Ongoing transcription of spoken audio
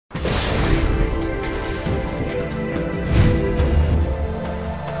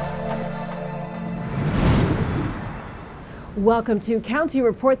Welcome to County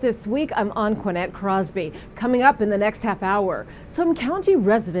Report this week. I'm Anqoinette Crosby. Coming up in the next half hour, some county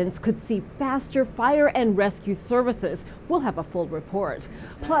residents could see faster fire and rescue services. We'll have a full report.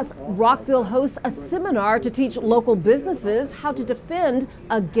 Plus, Rockville hosts a seminar to teach local businesses how to defend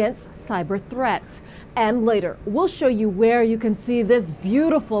against cyber threats. And later, we'll show you where you can see this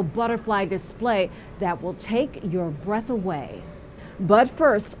beautiful butterfly display that will take your breath away. But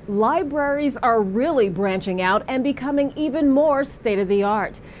first, libraries are really branching out and becoming even more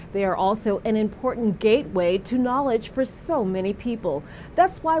state-of-the-art. They are also an important gateway to knowledge for so many people.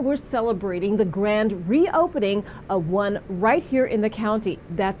 That's why we're celebrating the grand reopening of one right here in the county.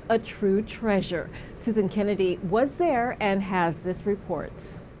 That's a true treasure. Susan Kennedy was there and has this report.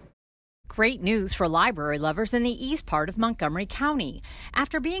 Great news for library lovers in the east part of Montgomery County.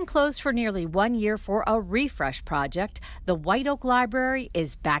 After being closed for nearly 1 year for a refresh project, the White Oak Library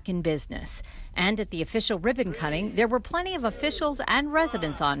is back in business. And at the official ribbon cutting, there were plenty of officials and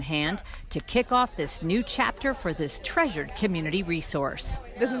residents on hand to kick off this new chapter for this treasured community resource.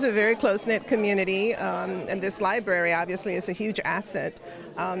 This is a very close-knit community, and this library obviously is a huge asset.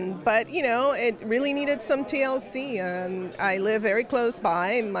 But, you know, it really needed some TLC. I live very close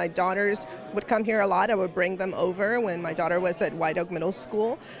by. My daughters would come here a lot. I would bring them over when my daughter was at White Oak Middle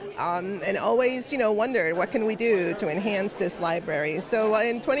School, and always, you know, wondered what can we do to enhance this library. So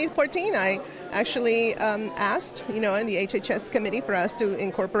in 2014, I actually asked, you know, in the HHS committee for us to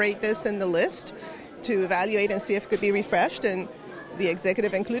incorporate this in the list to evaluate and see if it could be refreshed, and the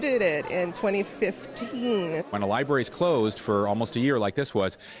executive included it in 2015. When a library is closed for almost a year like this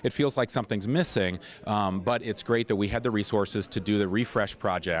was, it feels like something's missing, but it's great that we had the resources to do the refresh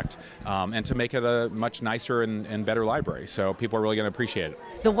project and to make it a much nicer and better library. So people are really going to appreciate it.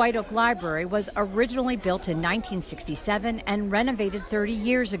 The White Oak Library was originally built in 1967 and renovated 30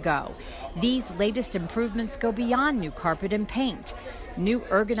 years ago. These latest improvements go beyond new carpet and paint. New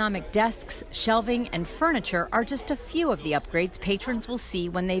ergonomic desks, shelving, and furniture are just a few of the upgrades patrons will see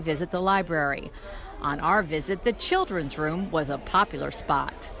when they visit the library. On our visit, the children's room was a popular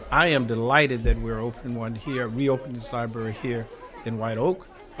spot. I am delighted that we're opening one here, reopening this library here in White Oak.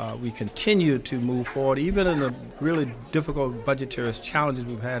 We continue to move forward, even in the really difficult budgetary challenges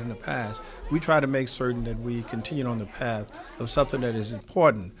we've had in the past. We try to make certain that we continue on the path of something that is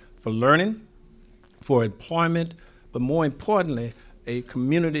important for learning, for employment, but more importantly, a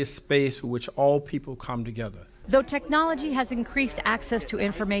community space for which all people come together. Though technology has increased access to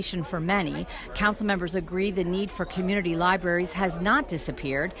information for many, council members agree the need for community libraries has not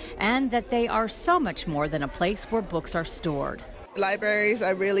disappeared and that they are so much more than a place where books are stored. Libraries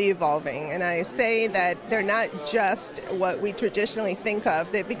are really evolving, and I say that they're not just what we traditionally think of.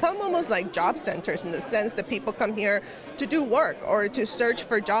 They've become almost like job centers in the sense that people come here to do work or to search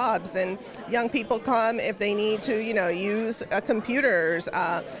for jobs, and young people come if they need to, you know, use computers.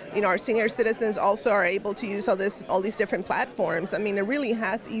 You know, our senior citizens also are able to use all these different platforms. I mean, it really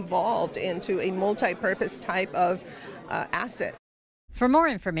has evolved into a multi-purpose type of asset. For more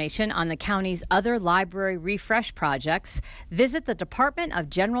information on the county's other library refresh projects, visit the Department of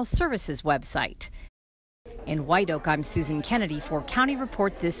General Services website. In White Oak, I'm Susan Kennedy for County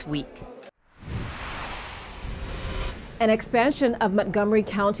Report This Week. An expansion of Montgomery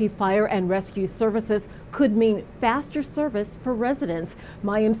County Fire and Rescue Services could mean faster service for residents.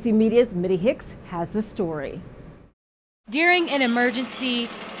 MyMC Media's Mitty Hicks has the story. During an emergency,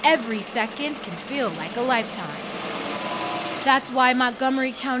 every second can feel like a lifetime. That's why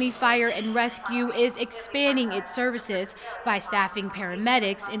Montgomery County Fire and Rescue is expanding its services by staffing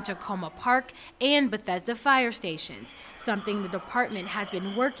paramedics in Tacoma Park and Bethesda fire stations, something the department has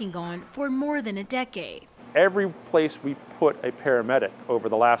been working on for more than a decade. Every place we put a paramedic over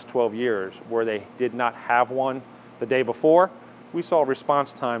the last 12 years where they did not have one the day before, we saw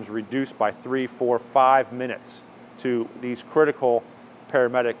response times reduced by 3, 4, 5 minutes to these critical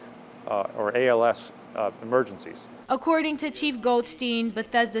paramedic or ALS emergencies. According to Chief Goldstein,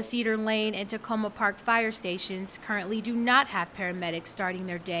 Bethesda, Cedar Lane, and Tacoma Park fire stations currently do not have paramedics starting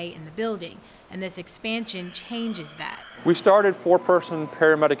their day in the building, and this expansion changes that. We started 4-person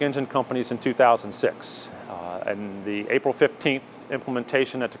paramedic engine companies in 2006, and the April 15th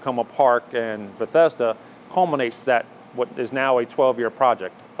implementation at Tacoma Park and Bethesda culminates that what is now a 12-year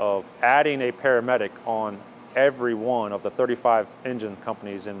project of adding a paramedic on every one of the 35 engine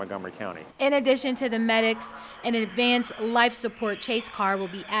companies in Montgomery County. In addition to the medics, an advanced life support chase car will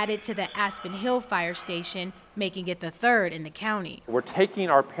be added to the Aspen Hill Fire Station, making it the third in the county. We're taking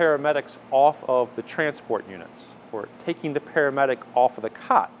our paramedics off of the transport units. We're taking the paramedic off of the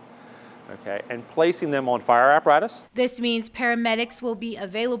cot. okay, and placing them on fire apparatus. This means paramedics will be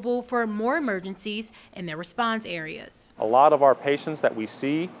available for more emergencies in their response areas. A lot of our patients that we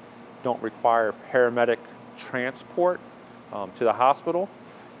see don't require paramedic transport to the hospital,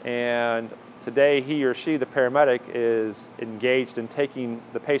 and today he or she, the paramedic, is engaged in taking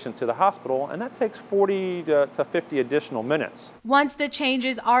the patient to the hospital, and that takes 40 to 50 additional minutes. Once the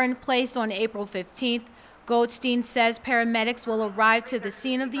changes are in place on April 15th, Goldstein says paramedics will arrive to the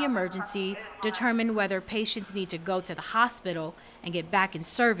scene of the emergency, determine whether patients need to go to the hospital, and get back in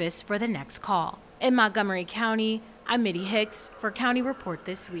service for the next call. In Montgomery County, I'm Mitty Hicks for County Report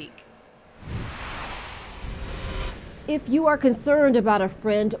This Week. If you are concerned about a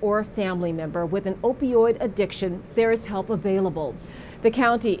friend or family member with an opioid addiction, there is help available. The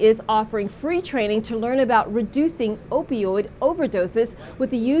county is offering free training to learn about reducing opioid overdoses with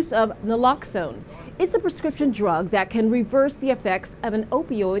the use of Naloxone. It's a prescription drug that can reverse the effects of an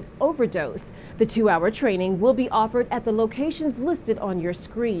opioid overdose. The 2-hour training will be offered at the locations listed on your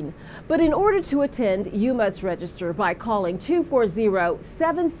screen. But in order to attend, you must register by calling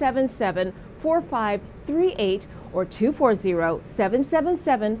 240-777-4538 or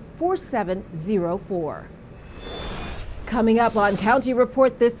 240-777-4704. Coming up on County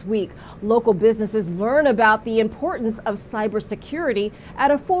Report This Week, local businesses learn about the importance of cybersecurity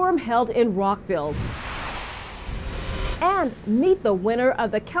at a forum held in Rockville. And meet the winner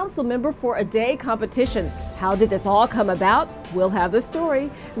of the Councilmember for a Day competition. How did this all come about? We'll have the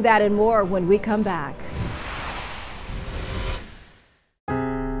story. That and more when we come back.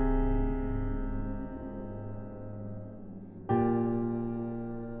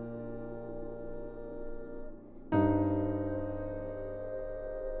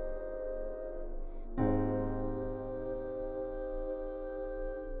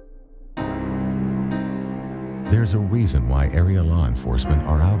 There's a reason why area law enforcement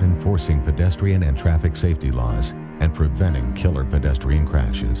are out enforcing pedestrian and traffic safety laws and preventing killer pedestrian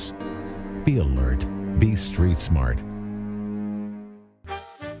crashes. Be alert. Be street smart.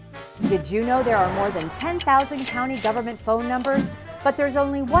 Did you know there are more than 10,000 county government phone numbers? But there's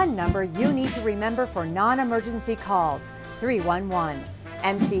only one number you need to remember for non-emergency calls: 311.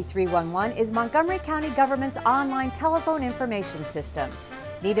 MC 311 is Montgomery County government's online telephone information system.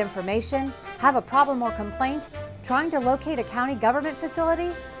 Need information? Have a problem or complaint? Trying to locate a county government facility?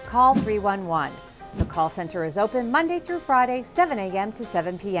 Call 311. The call center is open Monday through Friday, 7 a.m. to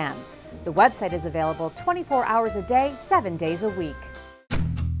 7 p.m. The website is available 24 hours a day, 7 days a week.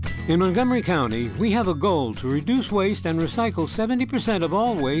 In Montgomery County, we have a goal to reduce waste and recycle 70% of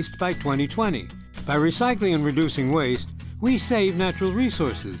all waste by 2020. By recycling and reducing waste, we save natural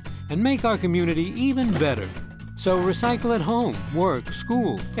resources and make our community even better. So recycle at home, work,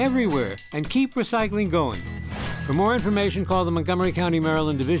 school, everywhere, and keep recycling going. For more information, call the Montgomery County,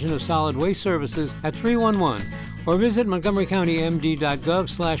 Maryland Division of Solid Waste Services at 311 or visit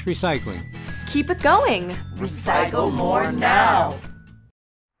montgomerycountymd.gov/recycling. Keep it going. Recycle more now.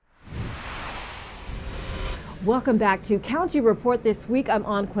 Welcome back to County Report This Week. I'm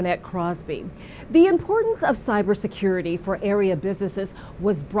Anqoinette Crosby. The importance of cybersecurity for area businesses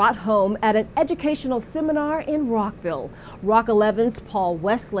was brought home at an educational seminar in Rockville. Rock 11's Paul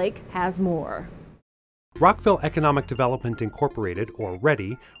Westlake has more. Rockville Economic Development Incorporated, or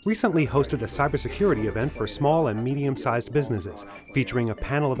READY, recently hosted a cybersecurity event for small and medium-sized businesses, featuring a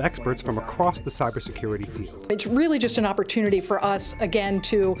panel of experts from across the cybersecurity field. It's really just an opportunity for us, again,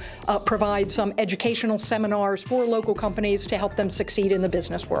 to provide some educational seminars for local companies to help them succeed in the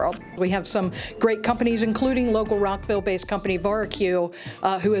business world. We have some great companies, including local Rockville-based company VaraQ,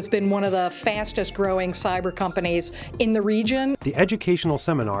 who has been one of the fastest-growing cyber companies in the region. The educational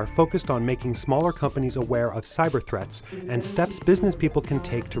seminar focused on making smaller companies aware of cyber threats and steps business people can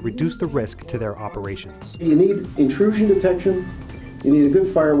take to reduce the risk to their operations. You need intrusion detection, you need a good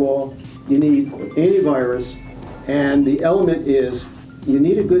firewall, you need antivirus, and the element is you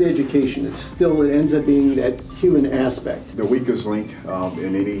need a good education. It ends up being that human aspect. The weakest link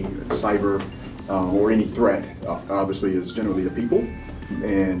in any cyber or any threat obviously is generally the people,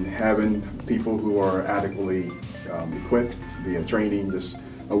 and having people who are adequately equipped via training, this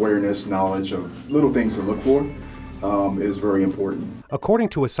awareness, knowledge of little things to look for is very important. According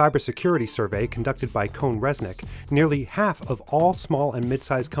to a cybersecurity survey conducted by Cone Resnick, nearly half of all small and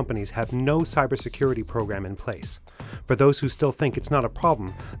mid-sized companies have no cybersecurity program in place. For those who still think it's not a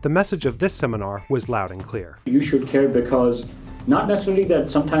problem, the message of this seminar was loud and clear. You should care, because not necessarily that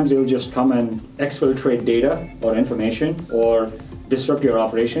sometimes they'll just come and exfiltrate data or information or disrupt your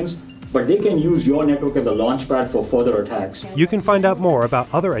operations, but they can use your network as a launchpad for further attacks. You can find out more about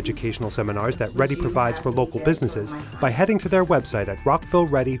other educational seminars that Ready provides for local businesses by heading to their website at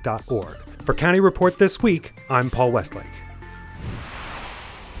rockvilleready.org. For County Report This Week, I'm Paul Westlake.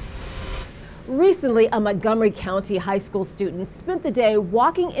 Recently, a Montgomery County high school student spent the day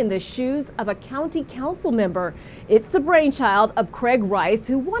walking in the shoes of a county council member. It's the brainchild of Craig Rice,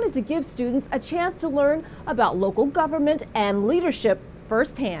 who wanted to give students a chance to learn about local government and leadership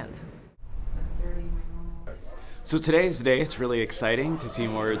firsthand. So today is the day. It's really exciting to see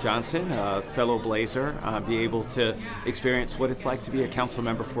Moira Johnson, a fellow Blazer, be able to experience what it's like to be a council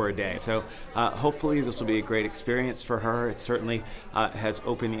member for a day. So hopefully this will be a great experience for her. It certainly has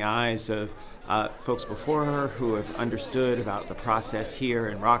opened the eyes of folks before her who have understood about the process here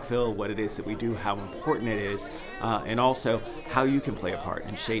in Rockville, what it is that we do, how important it is, and also how you can play a part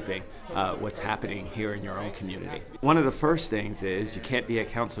in shaping what's happening here in your own community. One of the first things is you can't be a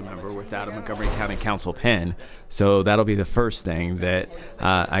council member without a Montgomery County Council pin, so that'll be the first thing that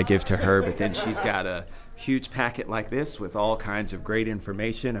I give to her, but then she's got a huge packet like this with all kinds of great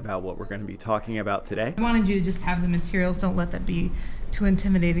information about what we're going to be talking about today. I wanted you to just have the materials, don't let that be too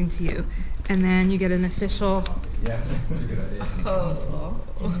intimidating to you. And then you get an official. Yes, that's a good idea. Oh,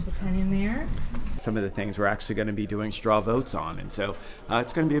 there's a pen in there. Some of the things we're actually going to be doing straw votes on, and so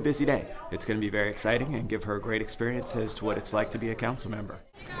it's going to be a busy day. It's going to be very exciting and give her a great experience as to what it's like to be a council member.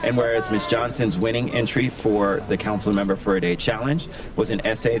 And whereas Ms. Johnson's winning entry for the Council Member for a Day Challenge was an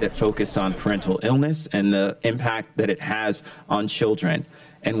essay that focused on parental illness and the impact that it has on children,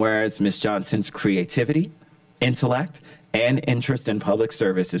 and whereas Ms. Johnson's creativity, intellect, and interest in public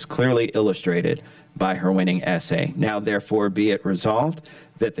service is clearly illustrated by her winning essay. Now, therefore, be it resolved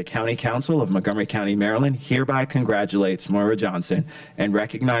that the County Council of Montgomery County, Maryland hereby congratulates Moira Johnson and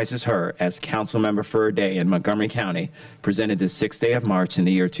recognizes her as Council Member for a Day in Montgomery County, presented this 6th day of March in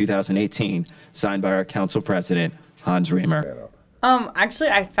the year 2018, signed by our Council President, Hans Reamer.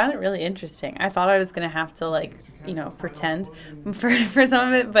 Actually, I found it really interesting. I thought I was going to have to, pretend for some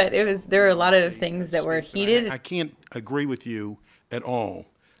of it, but there were a lot of things that were heated. I can't agree with you at all.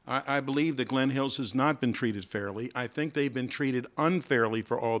 I believe that Glen Hills has not been treated fairly. I think they've been treated unfairly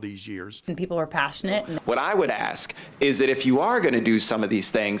for all these years. And people were passionate. What I would ask is that if you are going to do some of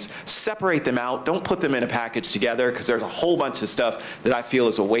these things, separate them out. Don't put them in a package together, because there's a whole bunch of stuff that I feel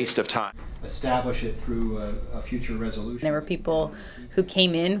is a waste of time. Establish it through a future resolution. There were people who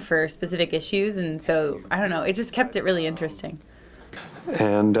came in for specific issues, and so, I don't know, it just kept it really interesting.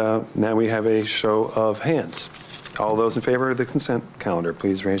 And now we have a show of hands. All those in favor of the consent calendar,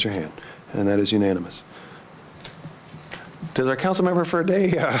 please raise your hand. And that is unanimous. Does our council member for a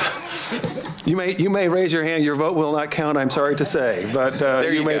day, you may raise your hand. Your vote will not count, I'm sorry to say, but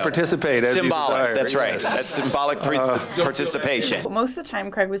you may participate as symbolic, you desire. that's right. Yes. That's symbolic participation. Most of the time,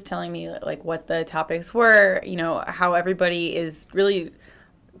 Craig was telling me what the topics were, how everybody is really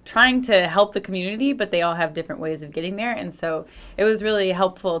trying to help the community, but they all have different ways of getting there. And so it was really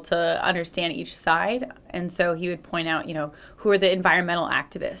helpful to understand each side. And so he would point out, who are the environmental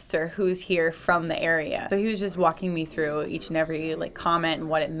activists or who's here from the area. So he was just walking me through each and every comment and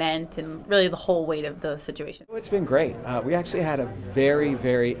what it meant and really the whole weight of the situation. It's been great. We actually had a very,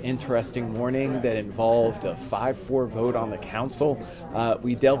 very interesting morning that involved a 5-4 vote on the council.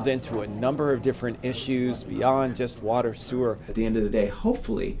 We delved into a number of different issues beyond just water, sewer. At the end of the day,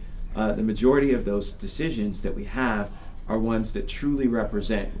 hopefully, the majority of those decisions that we have are ones that truly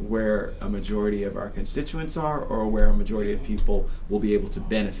represent where a majority of our constituents are, or where a majority of people will be able to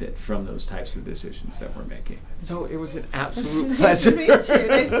benefit from those types of decisions that we're making. So it was an absolute pleasure.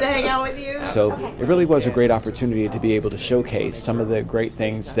 Nice to hang out with you. So it really was a great opportunity to be able to showcase some of the great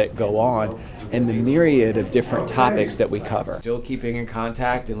things that go on and the myriad of different topics that we cover. Still keeping in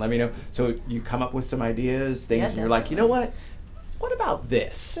contact, and let me know. So you come up with some ideas, things, and you're like, you know what about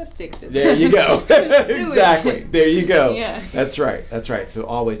this? Septic system. There you go. Exactly. There you go. Yeah. That's right. That's right. So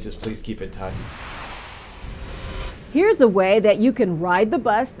always just please keep in touch. Here's a way that you can ride the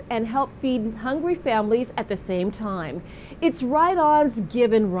bus and help feed hungry families at the same time. It's Ride On's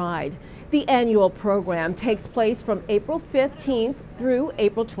Give and Ride. The annual program takes place from April 15th through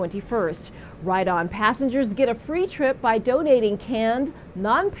April 21st. Ride On passengers get a free trip by donating canned,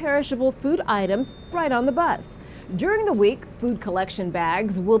 non-perishable food items right on the bus. During the week, food collection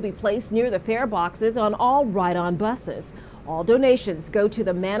bags will be placed near the fare boxes on all Ride On buses. All donations go to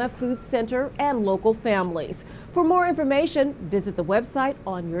the Manna Food Center and local families. For more information, visit the website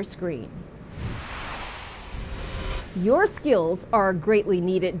on your screen. Your skills are greatly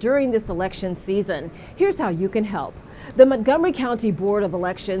needed during this election season. Here's how you can help. The Montgomery County Board of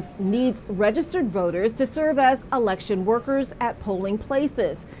Elections needs registered voters to serve as election workers at polling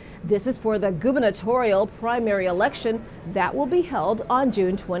places. This is for the gubernatorial primary election that will be held on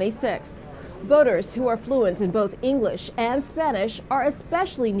June 26th. Voters who are fluent in both English and Spanish are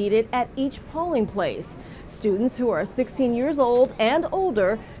especially needed at each polling place. Students who are 16 years old and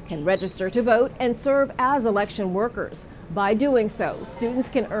older can register to vote and serve as election workers. By doing so, students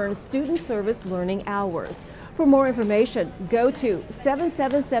can earn student service learning hours. For more information, go to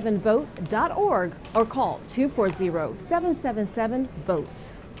 777vote.org or call 240-777-VOTE.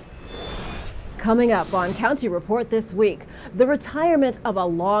 Coming up on County Report this week, the retirement of a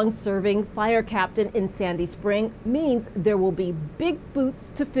long-serving fire captain in Sandy Spring means there will be big boots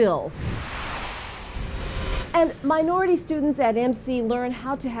to fill. And minority students at MC learn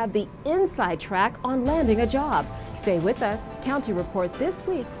how to have the inside track on landing a job. Stay with us. County Report this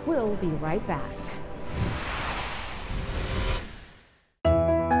week. We'll be right back.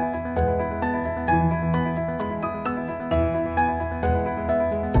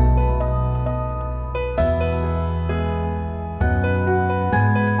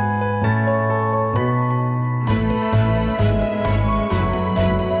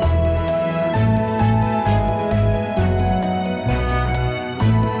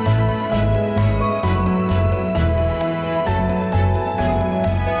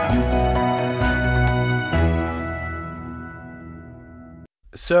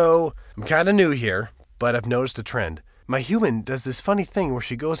 So, I'm kind of new here, but I've noticed a trend. My human does this funny thing where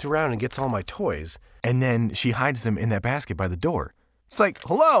she goes around and gets all my toys, and then she hides them in that basket by the door. It's like,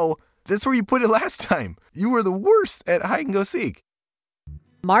 hello, that's where you put it last time. You were the worst at hide and go seek.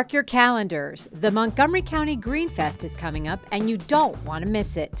 Mark your calendars. The Montgomery County Green Fest is coming up and you don't want to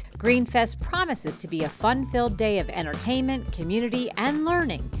miss it. Green Fest promises to be a fun-filled day of entertainment, community, and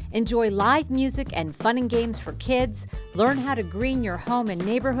learning. Enjoy live music and fun and games for kids, learn how to green your home and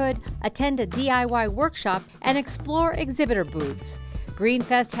neighborhood, attend a DIY workshop, and explore exhibitor booths. Green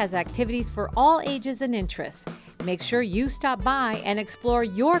Fest has activities for all ages and interests. Make sure you stop by and explore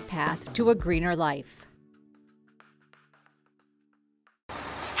your path to a greener life.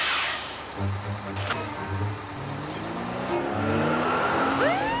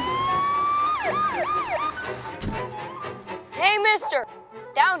 Hey, mister,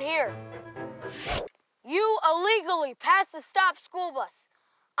 down here. You illegally passed the stop school bus.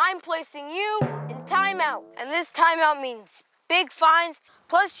 I'm placing you in timeout, and this timeout means big fines,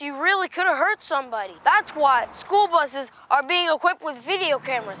 plus you really could have hurt somebody. That's why school buses are being equipped with video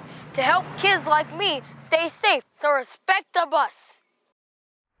cameras to help kids like me stay safe, so respect the bus.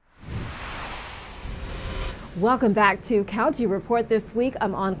 Welcome back to County Report this week.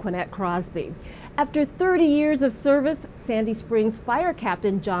 I'm Anqoinette Crosby. After 30 years of service, Sandy Springs Fire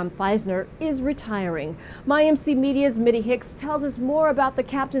Captain John Feisner is retiring. MyMC Media's Mitty Hicks tells us more about the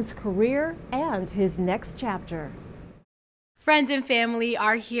captain's career and his next chapter. Friends and family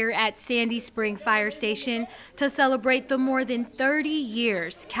are here at Sandy Spring Fire Station to celebrate the more than 30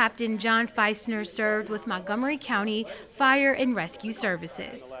 years Captain John Feisner served with Montgomery County Fire and Rescue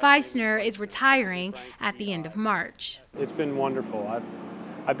Services. Feisner is retiring at the end of March. It's been wonderful.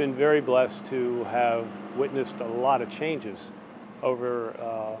 I've been very blessed to have witnessed a lot of changes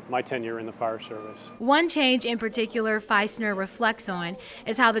over my tenure in the fire service. One change in particular Feisner reflects on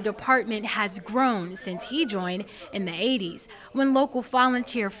is how the department has grown since he joined in the 80s, when local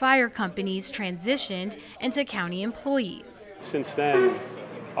volunteer fire companies transitioned into county employees. Since then,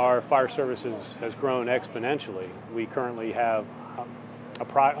 our fire services has grown exponentially. We currently have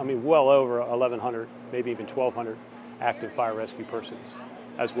well over 1,100, maybe even 1,200 active fire rescue persons,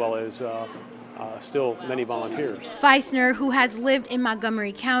 as well as still many volunteers. Feisner, who has lived in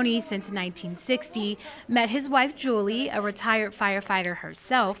Montgomery County since 1960, met his wife Julie, a retired firefighter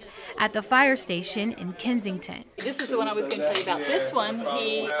herself, at the fire station in Kensington. This is the one I was going to tell you about. This one,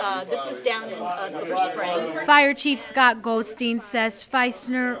 this was down in Silver Spring. Fire Chief Scott Goldstein says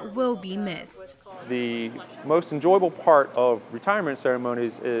Feisner will be missed. The most enjoyable part of retirement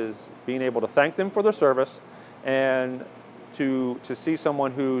ceremonies is being able to thank them for their service and to see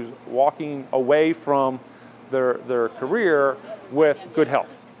someone who's walking away from their career with good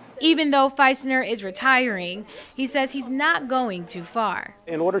health. Even though Feisner is retiring, he says he's not going too far.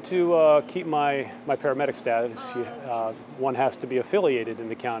 In order to keep my paramedic status, one has to be affiliated in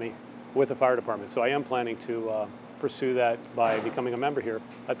the county with the fire department. So I am planning to pursue that by becoming a member here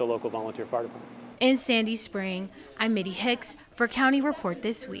at the local volunteer fire department. In Sandy Spring, I'm Mitty Hicks for County Report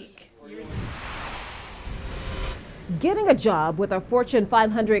This Week. Getting a job with a Fortune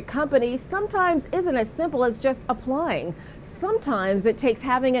 500 company sometimes isn't as simple as just applying. Sometimes it takes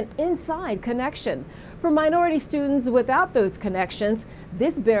having an inside connection. For minority students without those connections,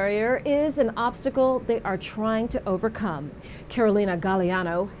 this barrier is an obstacle they are trying to overcome. Carolina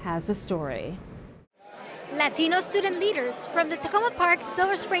Galeano has the story. Latino student leaders from the Tacoma Park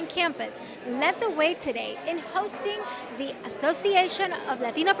Silver Spring campus led the way today in hosting the Association of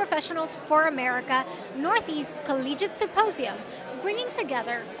Latino Professionals for America Northeast Collegiate Symposium, bringing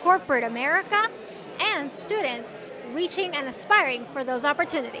together corporate America and students reaching and aspiring for those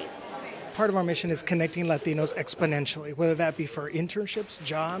opportunities. Part of our mission is connecting Latinos exponentially, whether that be for internships,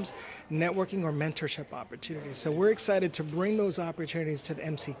 jobs, networking, or mentorship opportunities. So we're excited to bring those opportunities to the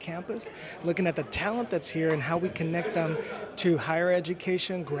MC campus, looking at the talent that's here and how we connect them to higher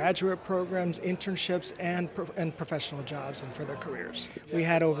education, graduate programs, internships, and professional jobs and further careers. We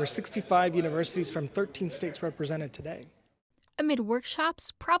had over 65 universities from 13 states represented today. Amid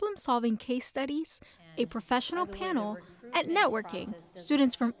workshops, problem-solving case studies, a professional panel, and networking,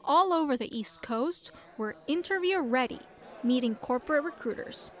 students from all over the East Coast were interview-ready, meeting corporate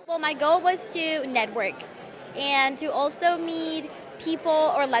recruiters. Well, my goal was to network and to also meet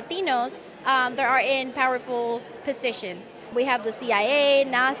people or Latinos that are in powerful positions. We have the CIA,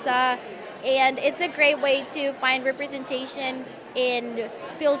 NASA, and it's a great way to find representation in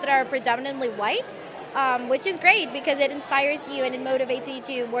fields that are predominantly white, which is great because it inspires you and it motivates you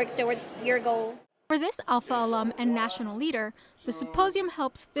to work towards your goal. For this Alpha alum and national leader, the symposium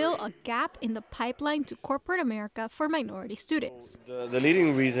helps fill a gap in the pipeline to corporate America for minority students. The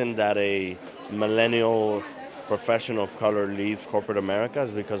leading reason that a millennial professional of color leaves corporate America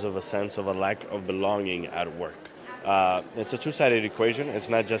is because of a sense of a lack of belonging at work. It's a two-sided equation. It's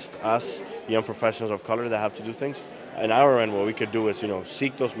not just us, young professionals of color, that have to do things. On our end, what we could do is,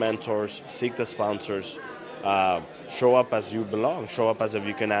 seek those mentors, seek the sponsors, show up as you belong, show up as if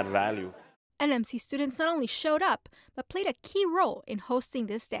you can add value. NMC students not only showed up, but played a key role in hosting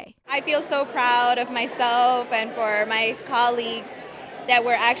this day. I feel so proud of myself and for my colleagues that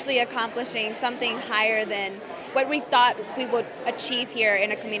we're actually accomplishing something higher than what we thought we would achieve here in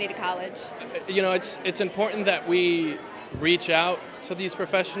a community college. It's important that we reach out to these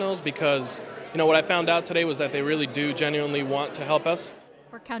professionals because, what I found out today was that they really do genuinely want to help us.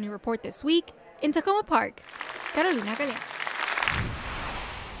 For County Report this week, in Tacoma Park, Carolina Galeano.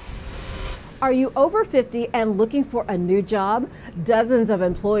 Are you over 50 and looking for a new job? Dozens of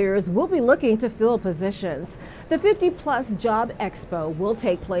employers will be looking to fill positions. The 50-plus Job Expo will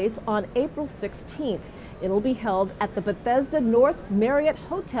take place on April 16th. It'll be held at the Bethesda North Marriott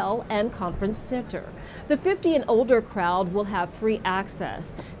Hotel and Conference Center. The 50 and older crowd will have free access.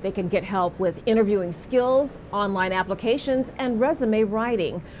 They can get help with interviewing skills, online applications, and resume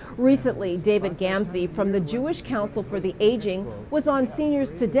writing. Recently, David Gamsey from the Jewish Council for the Aging was on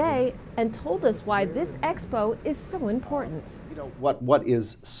Seniors Today and told us why this expo is so important. What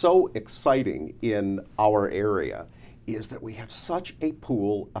is so exciting in our area is that we have such a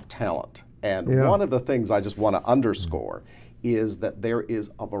pool of talent. And one of the things I just want to underscore is that there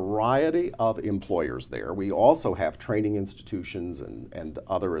is a variety of employers there. We also have training institutions and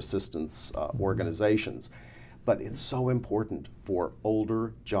other assistance organizations. But it's so important for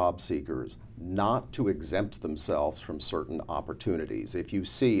older job seekers not to exempt themselves from certain opportunities. If you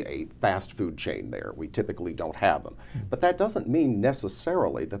see a fast food chain there, we typically don't have them. But that doesn't mean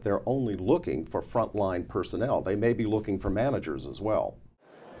necessarily that they're only looking for frontline personnel. They may be looking for managers as well.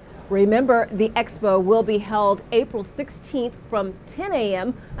 Remember, the expo will be held April 16th from 10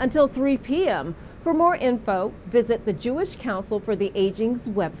 a.m. until 3 p.m. For more info, visit the Jewish Council for the Aging's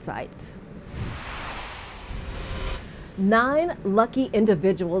website. 9 lucky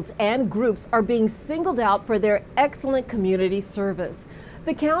individuals and groups are being singled out for their excellent community service.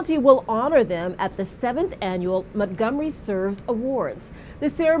 The county will honor them at the 7th annual Montgomery Serves Awards.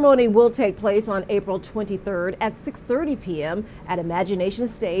 The ceremony will take place on April 23rd at 6:30 p.m. at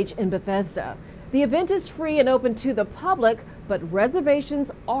Imagination Stage in Bethesda. The event is free and open to the public, but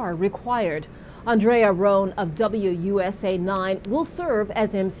reservations are required. Andrea Rohn of WUSA 9 will serve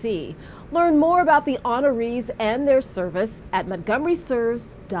as MC. Learn more about the honorees and their service at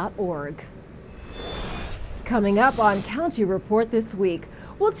montgomeryserves.org. Coming up on County Report this week,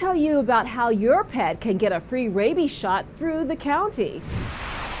 we'll tell you about how your pet can get a free rabies shot through the county.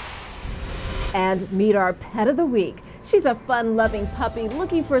 And meet our pet of the week. She's a fun-loving puppy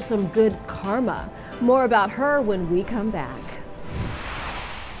looking for some good karma. More about her when we come back.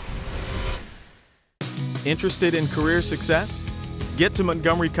 Interested in career success? Get to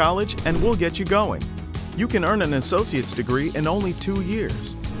Montgomery College and we'll get you going. You can earn an associate's degree in only 2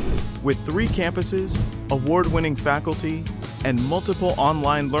 years. With 3 campuses, award-winning faculty, and multiple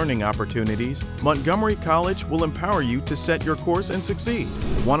online learning opportunities, Montgomery College will empower you to set your course and succeed.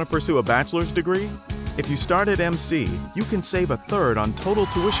 Want to pursue a bachelor's degree? If you start at MC, you can save 1/3 on total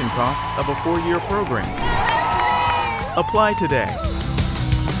tuition costs of a 4-year program. Apply today.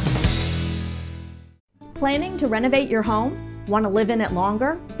 Planning to renovate your home? Want to live in it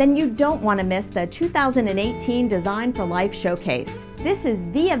longer? Then you don't want to miss the 2018 Design for Life Showcase. This is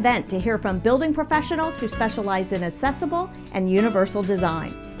the event to hear from building professionals who specialize in accessible and universal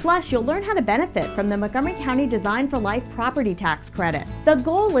design. Plus, you'll learn how to benefit from the Montgomery County Design for Life property tax credit. The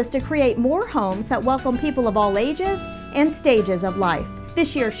goal is to create more homes that welcome people of all ages and stages of life.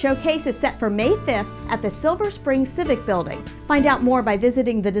 This year's showcase is set for May 5th at the Silver Spring Civic Building. Find out more by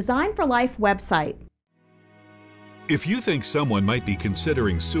visiting the Design for Life website. If you think someone might be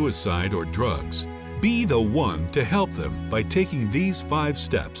considering suicide or drugs, be the one to help them by taking these 5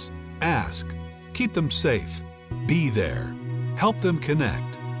 steps. Ask, keep them safe, be there, help them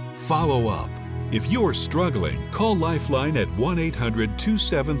connect, follow up. If you're struggling, call Lifeline at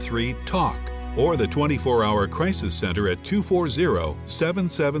 1-800-273-TALK or the 24-hour crisis center at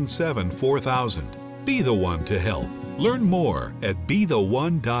 240-777-4000. Be the one to help. Learn more at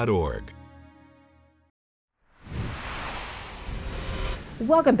betheone.org.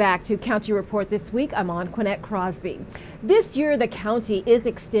 Welcome back to County Report This Week. I'm Anqoinette Crosby. This year, the county is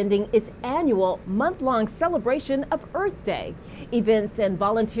extending its annual month-long celebration of Earth Day. Events and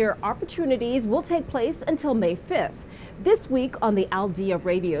volunteer opportunities will take place until May 5th. This week on the Aldea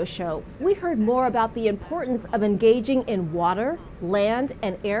radio show, we heard more about the importance of engaging in water, land,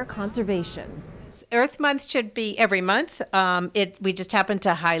 and air conservation. Earth Month should be every month. We just happen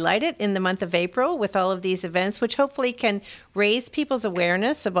to highlight it in the month of April with all of these events, which hopefully can raise people's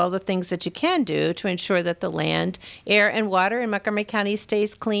awareness of all the things that you can do to ensure that the land, air, and water in Montgomery County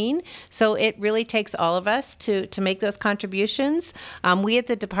stays clean. So it really takes all of us to make those contributions. We at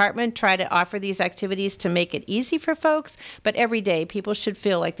the department try to offer these activities to make it easy for folks, but every day people should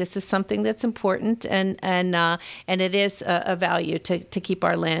feel like this is something that's important and it is a value to keep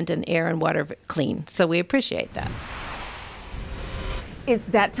our land and air and water clean. So we appreciate that. It's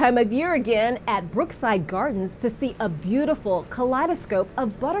that time of year again at Brookside Gardens to see a beautiful kaleidoscope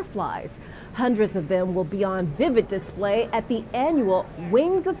of butterflies. Hundreds of them will be on vivid display at the annual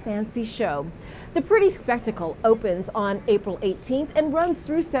Wings of Fancy show. The pretty spectacle opens on April 18th and runs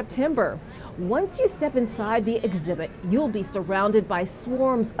through September. Once you step inside the exhibit, you'll be surrounded by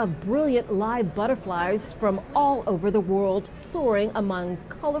swarms of brilliant live butterflies from all over the world, soaring among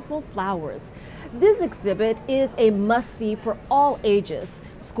colorful flowers. This exhibit is a must-see for all ages.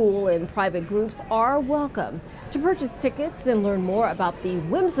 School and private groups are welcome. To purchase tickets and learn more about the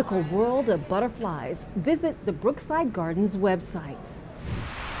whimsical world of butterflies, visit the Brookside Gardens website.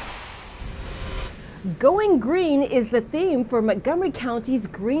 Going green is the theme for Montgomery County's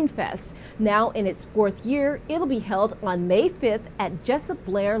Green Fest. Now in its 4th year, it'll be held on May 5th at Jessup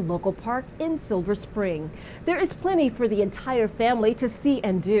Blair Local Park in Silver Spring. There is plenty for the entire family to see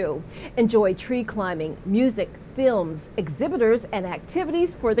and do. Enjoy tree climbing, music, films, exhibitors, and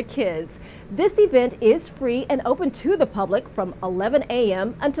activities for the kids. This event is free and open to the public from 11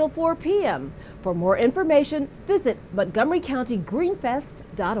 a.m. until 4 p.m. For more information, visit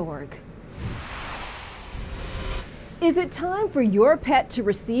MontgomeryCountyGreenFest.org. Is it time for your pet to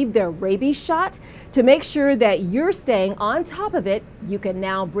receive their rabies shot? To make sure that you're staying on top of it, you can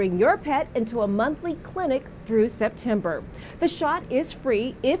now bring your pet into a monthly clinic through September. The shot is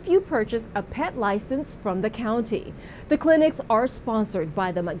free if you purchase a pet license from the county. The clinics are sponsored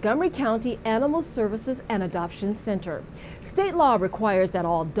by the Montgomery County Animal Services and Adoption Center. State law requires that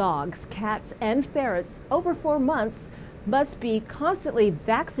all dogs, cats, and ferrets over 4 months must be constantly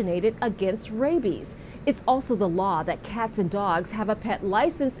vaccinated against rabies. It's also the law that cats and dogs have a pet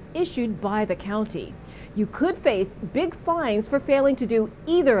license issued by the county. You could face big fines for failing to do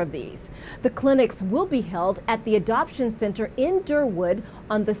either of these. The clinics will be held at the Adoption Center in Durwood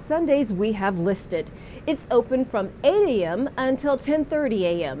on the Sundays we have listed. It's open from 8 a.m. until 10:30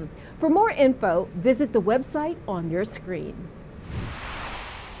 a.m. For more info, visit the website on your screen.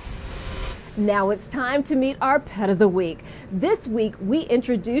 Now it's time to meet our pet of the week. This week we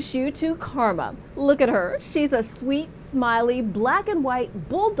introduce you to Karma. Look at her. She's a sweet, smiley, black and white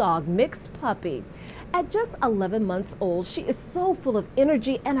bulldog mixed puppy. At just 11 months old, she is so full of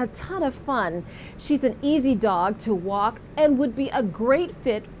energy and a ton of fun. She's an easy dog to walk and would be a great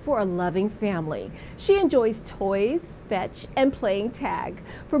fit for a loving family. She enjoys toys, fetch, and playing tag.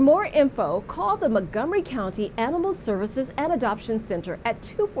 For more info, call the Montgomery County Animal Services and Adoption Center at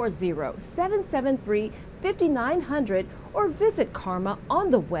 240-773-5900 or visit Karma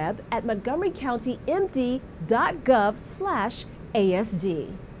on the web at montgomerycountymd.gov/ASD.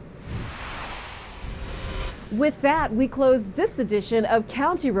 With that, we close this edition of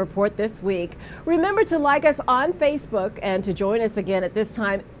County Report this week. Remember to like us on Facebook and to join us again at this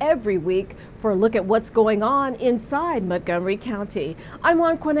time every week for a look at what's going on inside Montgomery County. I'm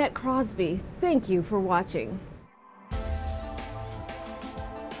Anqoinette Crosby. Thank you for watching.